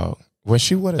 dog. When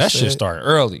she would have that shit started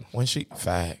early. When she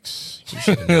facts, you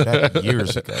should have knew that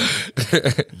years ago.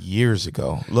 Years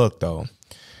ago. Look though,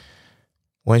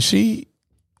 when she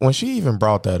even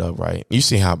brought that up, right? You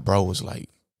see how bro was like,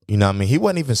 you know what I mean? He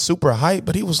wasn't even super hyped,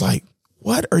 but he was like,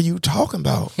 what are you talking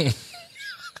about?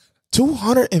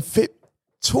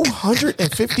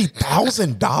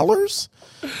 $250,000?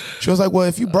 She was like, well,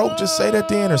 if you broke, just say that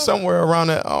then, or somewhere around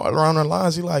the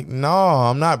lines. He like, no,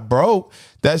 I'm not broke.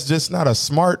 That's just not a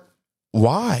smart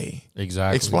why.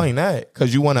 Exactly. Explain that.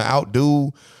 Because you want to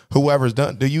outdo whoever's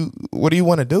done. What do you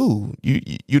want to do?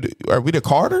 You are we the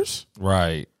Carters?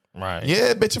 Right. Right.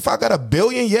 Yeah, bitch, if I got $1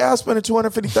 billion, I'm spending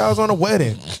 $250,000 on a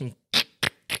wedding.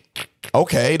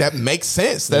 Okay, that makes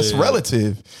sense. That's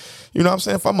relative. You know what I'm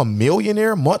saying? If I'm a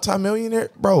millionaire, multimillionaire,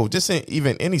 bro, just in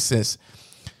even any sense,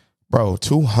 bro,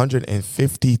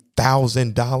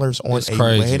 $250,000 on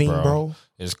a wedding, bro.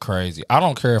 It's crazy. I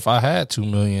don't care if I had 2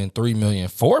 million, 3 million,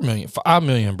 4 million, 5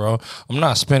 million, bro. I'm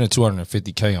not spending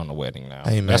 $250K on the wedding now.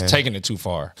 Hey, that's taking it too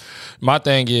far. My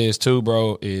thing is too,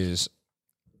 bro, is,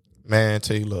 man,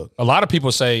 tell you, look. A lot of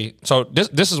people say, so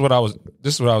this is what I was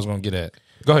going to get at.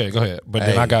 Go ahead. But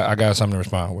then I got something to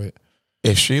respond with.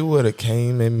 If she would have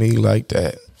came at me like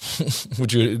that,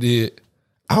 what you did?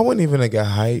 I wouldn't even have got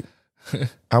hyped.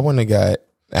 I wouldn't have got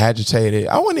agitated.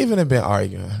 I wouldn't even have been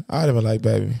arguing. I'd have been like,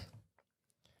 baby,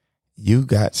 you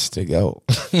got to go.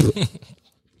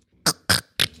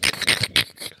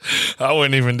 I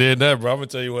wouldn't even did that, bro. I'm gonna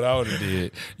tell you what I would have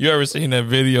did. You ever seen that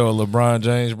video of LeBron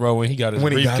James, bro, when he got his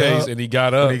briefcase and he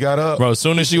got up? Bro, as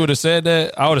soon as she would have said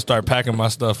that, I would have started packing my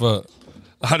stuff up.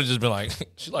 I'd have just been like,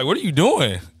 she's like, what are you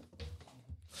doing?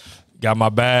 Got my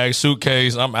bag,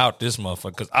 suitcase. I'm out this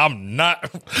motherfucker because I'm not.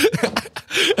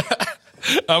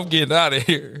 I'm getting out of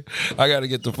here. I got to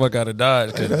get the fuck out of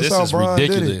Dodge because this is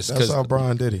ridiculous. That's how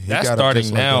Brian did it. That's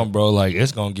starting now, bro. Like,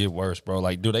 it's going to get worse, bro.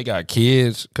 Like, do they got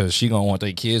kids? Because she going to want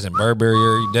their kids in Burberry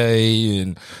every day.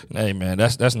 And, hey, man,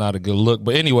 that's not a good look.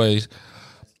 But anyways,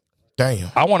 damn,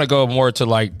 I want to go more to,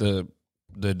 like, the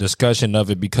discussion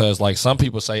of it because, like, some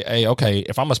people say, hey, okay,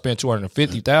 if I'm going to spend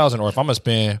 $250,000 or if I'm going to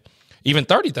spend even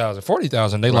 $30,000,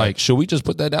 $40,000, they like, should we just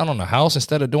put that down on the house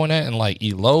instead of doing that and like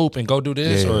elope and go do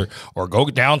this or go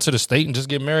down to the state and just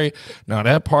get married? Now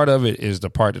that part of it is the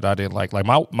part that I didn't like. Like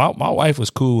my wife was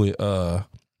cool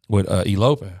with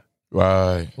eloping.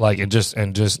 Right. Like and just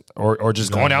going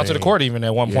down to the court even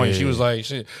at one point. She was like,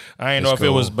 shit, I ain't know if it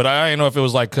was, but I ain't know if it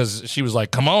was like because she was like,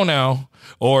 come on now,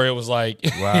 or it was like, you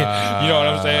know what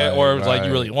I'm saying, or it was like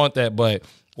you really want that, but.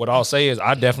 What I'll say is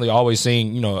I definitely always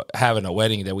seen, you know, having a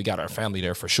wedding that we got our family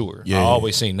there for sure. I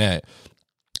always seen that.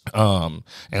 And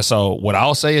so what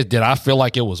I'll say is, did I feel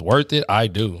like it was worth it? I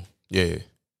do. Yeah.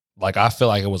 Like I feel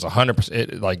like it was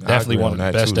 100%, like definitely one of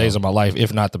the best days of my life,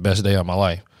 if not the best day of my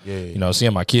life. Yeah. You know,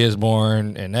 seeing my kids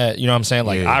born and that, you know what I'm saying?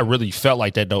 Like I really felt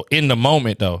like that though. In the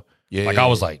moment though. Yeah. Like I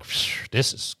was like,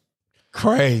 this is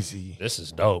crazy. This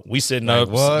is dope. We sitting up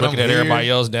looking at everybody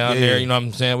else down there. You know what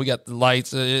I'm saying? We got the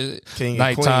lights,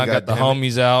 nighttime, got the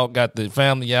homies out, got the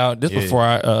family out. This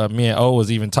before me and O was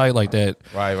even tight like that.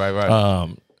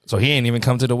 Right. So he ain't even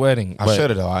come to the wedding. I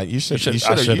should have though. You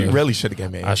really should have got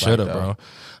me. I should have, bro.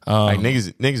 Like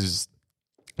niggas is.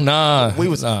 We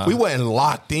wasn't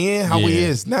locked in how we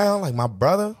is now, like my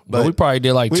brother. But we probably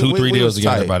did like 2-3 deals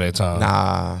together by that time.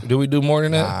 Nah. Did we do more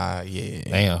than that? Nah, yeah.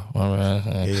 Damn.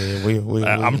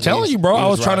 Yeah, I'm telling you, bro, I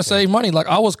was trying to save money. Like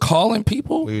I was calling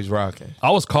people. We was rocking.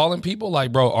 I was calling people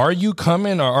like, bro, are you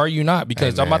coming or are you not?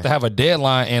 Because I'm about to have a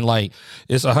deadline and like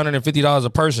it's $150 a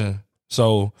person.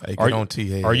 So are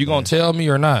you gonna tell me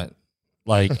or not?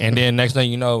 Like, and then next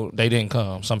thing you know, they didn't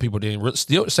come. Some people didn't.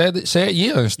 Still said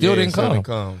yeah, and still didn't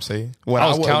come. See, I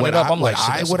was counting it up. I'm like,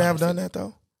 I would have done that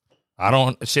though. I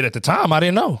don't. Shit, at the time, I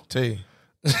didn't know. T.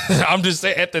 I'm just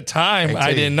saying at the time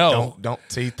I didn't know. Don't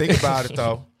think about it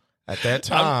though. At that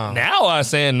time. Now I'm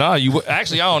saying no. You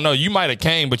actually, I don't know. You might have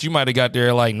came, but you might have got there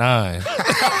at like 9.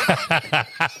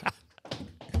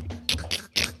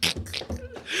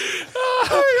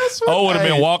 Would have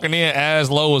been walking in as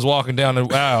Low was walking down the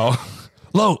aisle.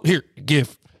 Low, here,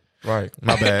 gift. Right.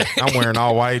 My bad. I'm wearing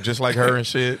all white just like her and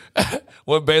shit.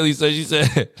 What Bailey said, she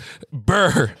said,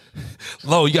 Burr.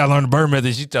 Low, you got to learn the Burr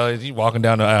method. She walking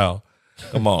down the aisle.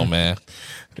 Come on, man.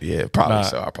 Yeah, probably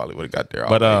so. I probably would have got there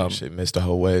all day and shit. Missed the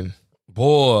whole wedding.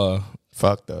 Boy.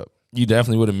 Fucked up. You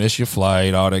definitely would have missed your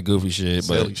flight, all that goofy shit.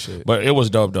 Silly shit. But it was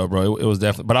dope, though, bro. It was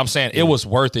definitely. But I'm saying it was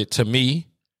worth it to me.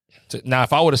 Now,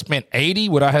 if I would have spent 80,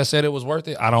 would I have said it was worth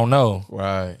it? I don't know.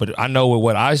 Right. But I know with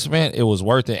what I spent, it was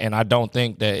worth it. And I don't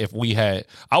think that if we had,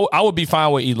 I would be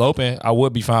fine with eloping. I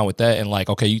would be fine with that. And like,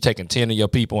 okay, you taking 10 of your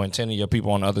people and 10 of your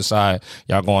people on the other side,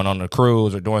 y'all going on a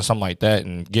cruise or doing something like that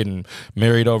and getting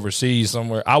married overseas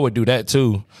somewhere. I would do that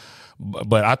too.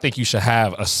 But I think you should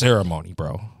have a ceremony,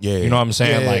 bro. Yeah. You know what I'm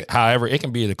saying? Yeah. Like, however, it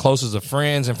can be the closest of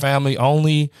friends and family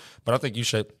only. But I think you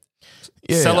should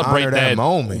celebrate that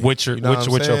moment with your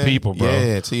with your people, bro.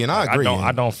 Yeah, see, and I agree.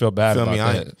 I don't feel bad about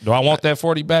that. Do I want that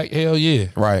 40 back? Hell yeah.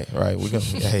 Right. We gonna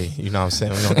hey, you know what I'm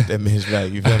saying? We don't get that bitch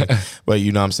back. You feel me? But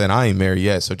you know what I'm saying? I ain't married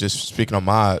yet. So just speaking on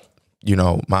my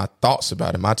thoughts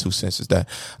about it, my 2 cents is that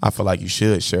I feel like you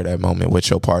should share that moment with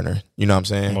your partner. You know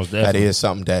what I'm saying? That is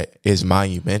something that is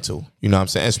monumental. You know what I'm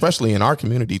saying? Especially in our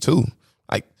community too.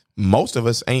 Like most of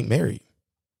us ain't married.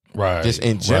 Right. Just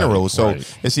in general. So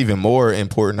it's even more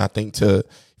important, I think, to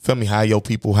feel me, how your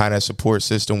people, how that support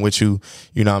system with you,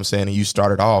 you know what I'm saying? And you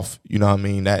started off, you know what I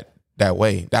mean, that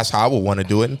way. That's how I would want to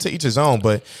do it, and to each his own.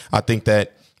 But I think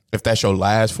that if that's your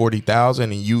last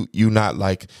 40,000 and you not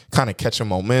like kind of catching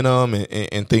momentum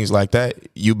and things like that,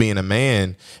 you being a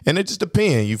man, and it just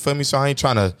depends, you feel me? So I ain't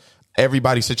trying to,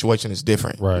 everybody's situation is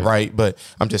different, right? But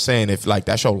I'm just saying, if like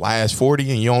that's your last 40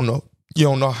 and you don't know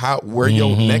where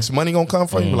your next money gonna come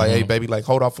from, you be like, hey baby, like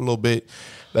hold off a little bit,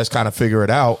 let's kind of figure it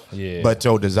out. Yeah. But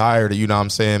your desire to, you know what I'm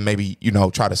saying, maybe,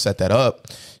 try to set that up.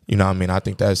 You know what I mean? I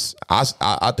think that's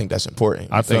important.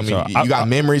 You feel me? So. You got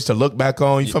memories to look back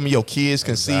on. You feel me? Your kids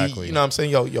can see, you know what I'm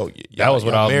saying? That was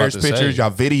what I was marriage about to pictures, say.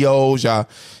 y'all videos, y'all,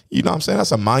 you know what I'm saying?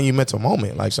 That's a monumental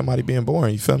moment. Like somebody being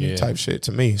born, you feel me? Type shit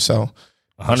to me. So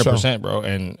 100%, bro.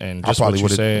 And just I probably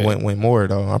would have went more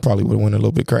though. I probably would have went a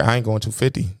little bit crazy. I ain't going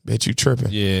 250. Bet you tripping.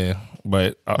 Yeah.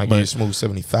 But I give you smooth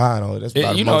 75. Though. That's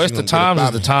it's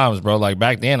the times, bro. Like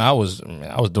back then, I was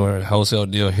doing a wholesale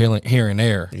deal here and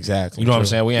there. Exactly. You know what I'm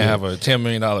saying? We didn't have a $10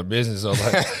 million business, so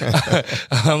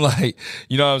like, I'm like,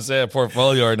 you know what I'm saying,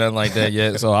 portfolio or nothing like that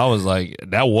yet. So I was like,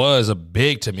 that was a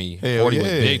big to me. 40 was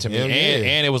big to me,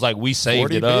 and it was like we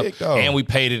saved it up and we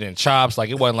paid it in chops. Like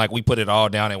it wasn't like we put it all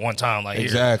down at one time. Like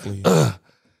exactly.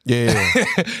 Yeah.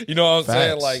 You know what I'm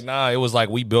saying? Like, nah, it was like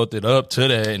we built it up to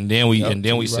that, and then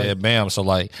we said bam. So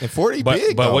like, and 40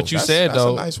 big, but what you said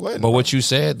though, nice wedding, but what you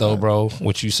said though,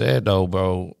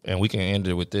 bro, and we can end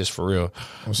it with this for real.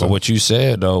 But what you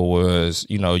said though was,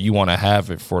 you want to have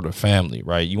it for the family,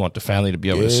 right? You want the family to be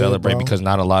able to celebrate, because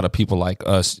not a lot of people like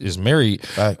us is married.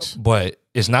 Facts. But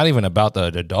it's not even about the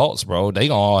adults, bro. They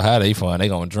gonna all have their fun. They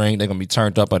gonna drink. They gonna be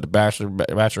turned up at the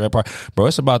bachelorette party, bro.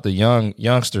 It's about the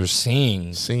youngsters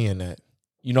seeing that.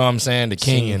 You know what I'm saying? The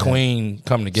king and queen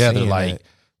come together, like,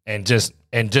 and just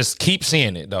keep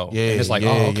seeing it though. Yeah, and it's like,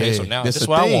 okay, so now this is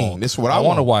what I want. This is what I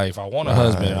want. A wife. I want a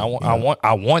husband.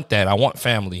 I want that. I want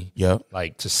family. Yep.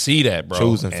 Like to see that, bro.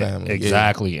 Choosing family.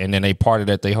 Exactly. And then they parted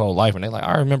that their whole life, and they like,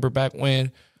 I remember back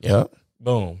when. Yep.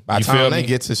 Boom. By the time they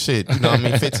get to shit,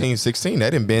 15, 16,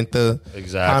 they didn't been to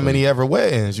how many ever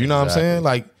weddings, you know what I'm saying?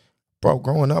 Like, bro,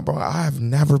 growing up, bro, I've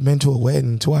never been to a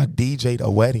wedding until I DJ'd a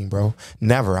wedding, bro.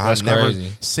 Never. I've never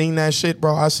seen that shit,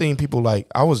 bro. I seen people like,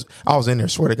 I was in there,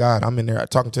 swear to God, I'm in there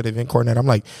talking to the event coordinator. I'm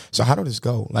like, so how did this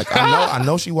go? Like, I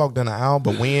know she walked down the aisle,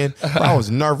 but when, bro, I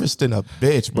was nervous than a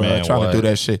bitch, bro, trying to do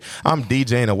that shit. I'm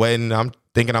DJing a wedding. I'm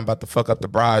thinking I'm about to fuck up the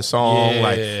bride song,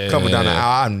 like coming down the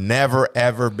aisle. I've never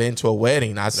ever been to a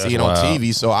wedding. I see it on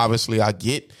TV, so obviously I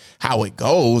get how it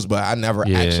goes, but I never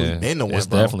actually been to one. It's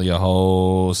definitely a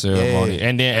whole ceremony,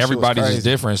 and then everybody's is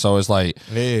different. So it's like,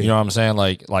 you know what I'm saying?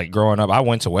 Like growing up, I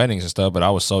went to weddings and stuff, but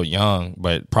I was so young.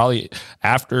 But probably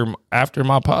after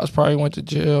my pops probably went to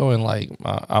jail, and like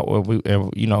I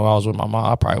was with my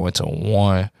mom, I probably went to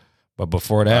one. But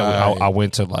before that, I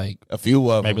went to like a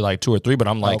few of maybe like 2 or 3. But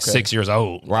I'm like 6 years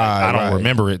old. Right, I don't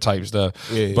remember it type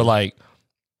stuff. Yeah. But like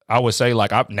I would say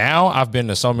like I've been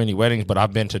to so many weddings, but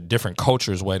I've been to different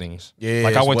cultures' weddings. Yeah,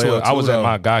 like I went to. I was at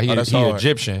my guy. He hard.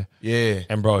 Egyptian. Yeah,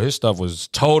 and bro, his stuff was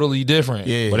totally different.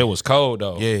 Yeah, but it was cold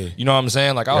though. Yeah, you know what I'm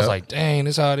saying? Like I was like, dang,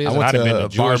 this how it is. I went to been to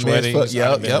Jewish weddings.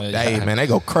 Yep. Hey man, they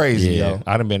go crazy. Yeah, yo.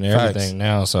 I'd have been to everything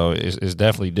now, so it's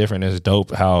definitely different. It's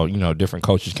dope how different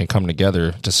cultures can come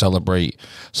together to celebrate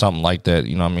something like that.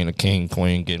 You know what I mean? A king,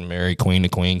 queen getting married, queen to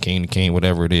queen, king to king,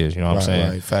 whatever it is. You know what I'm saying?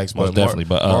 Right, facts. Most definitely.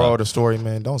 But moral of the story,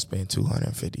 man, don't spend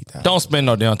 $250,000. Don't spend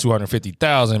no damn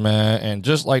 $250,000, man. And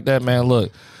just like that, man.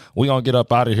 Look, we gonna get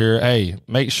up out of here. Hey,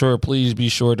 please be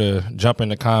sure to jump in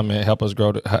the comment, help us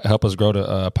grow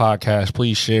the podcast.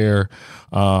 Please share.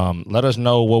 Let us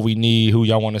know what we need, who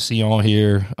y'all want to see on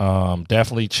here.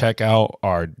 Definitely check out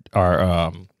our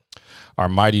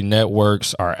Mighty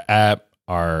Networks, our app,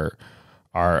 our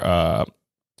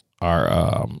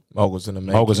Moguls in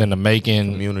the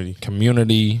Making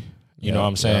community. You know what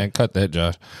I'm saying? Yeah. Cut that,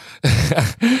 Josh.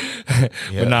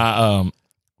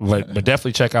 But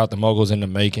definitely check out the Moguls in the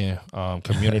Making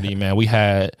community, man. We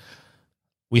had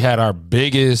our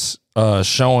biggest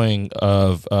showing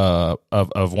of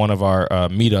one of our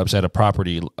meetups at a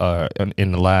property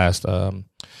in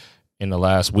the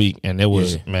last week, and it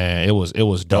was it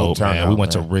was dope, man. We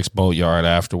went to Rick's Boatyard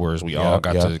afterwards. We all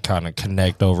got to kind of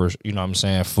connect over, you know what I'm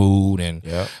saying, food, and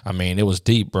I mean, it was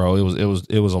deep, bro. It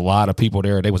was a lot of people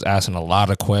there. They was asking a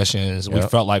lot of questions. We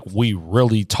felt like we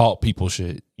really taught people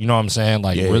shit. You know what I'm saying?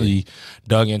 Like really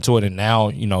dug into it, and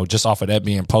now just off of that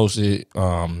being posted,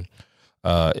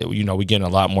 we getting a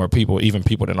lot more people, even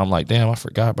people that I'm like, damn, I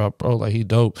forgot about, bro. Like he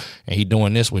dope, and he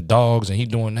doing this with dogs, and he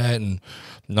doing that, and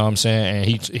you know what I'm saying? And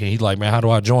he like, man, how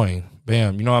do I join?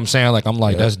 Bam. You know what I'm saying? Like, I'm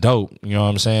like, that's dope. You know what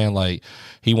I'm saying? Like,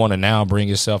 he want to now bring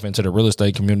himself into the real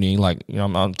estate community. Like,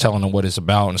 I'm telling him what it's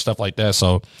about and stuff like that.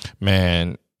 So,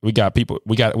 man, we got people.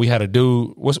 We had a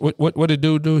dude. What did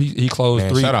dude do? He closed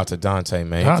 3. Shout out to Dante,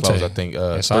 man. He closed, I think,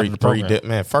 three.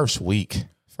 Man, first week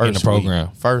in the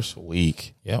program. First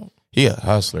week. Yep. He a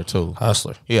hustler too.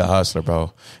 He a hustler,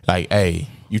 bro. Like, hey,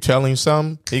 you tell him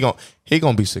something, he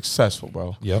gonna be successful,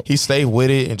 bro. Yep. He stay with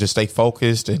it and just stay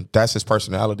focused, and that's his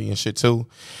personality and shit too.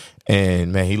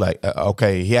 And man, he like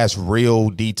he has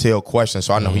real detailed questions,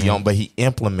 so I know he don't, but he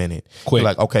implemented quick. He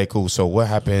like, okay, cool. So what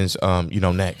happens?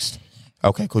 Next.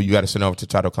 Okay, cool. You got to send over to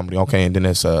title company. Okay, and then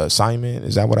it's assignment.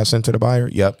 Is that what I sent to the buyer?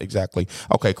 Yep, exactly.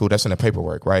 Okay, cool. That's in the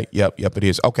paperwork, right? Yep, it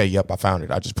is. Okay, yep, I found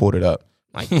it. I just pulled it up.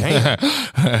 Like, damn.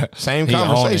 Same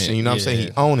conversation. You know what I'm saying?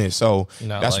 He own it. So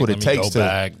that's like, what it takes to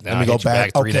let me go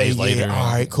back. 3 days later.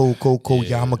 All right, cool.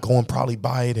 Yeah, I'm going to go and probably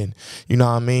buy it. And you know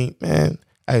what I mean? Man,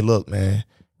 hey, look, man.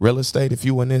 Real estate, if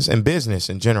you in this, and business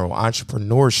in general,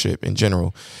 entrepreneurship in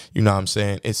general, you know what I'm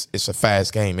saying? It's a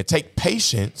fast game. It takes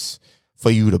patience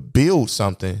for you to build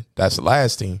something that's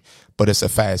lasting, but it's a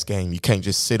fast game. You can't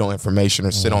just sit on information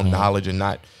or sit on knowledge and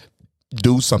not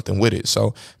do something with it.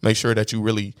 So make sure that you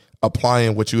really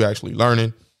applying what you actually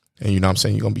learning, and you know what I'm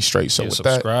saying, you're gonna be straight. So with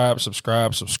subscribe to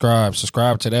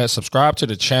that. Subscribe to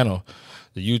the channel,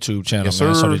 the YouTube channel,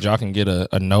 man, so that y'all can get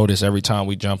a notice every time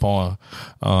we jump on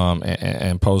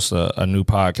and post a new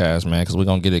podcast, man, because we're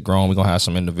gonna get it growing. We're gonna have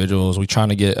some individuals. We're trying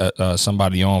to get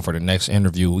somebody on for the next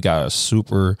interview. We got a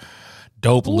super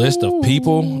dope list of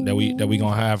people that we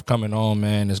gonna have coming on,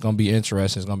 man. It's gonna be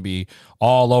interesting. It's gonna be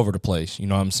all over the place. You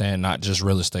know what I'm saying? Not just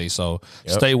real estate. So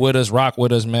stay with us, rock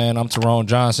with us, man. I'm Tyrone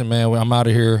Johnson, man. I'm out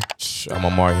of here. I'm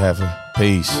Amari Heflin.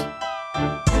 Peace.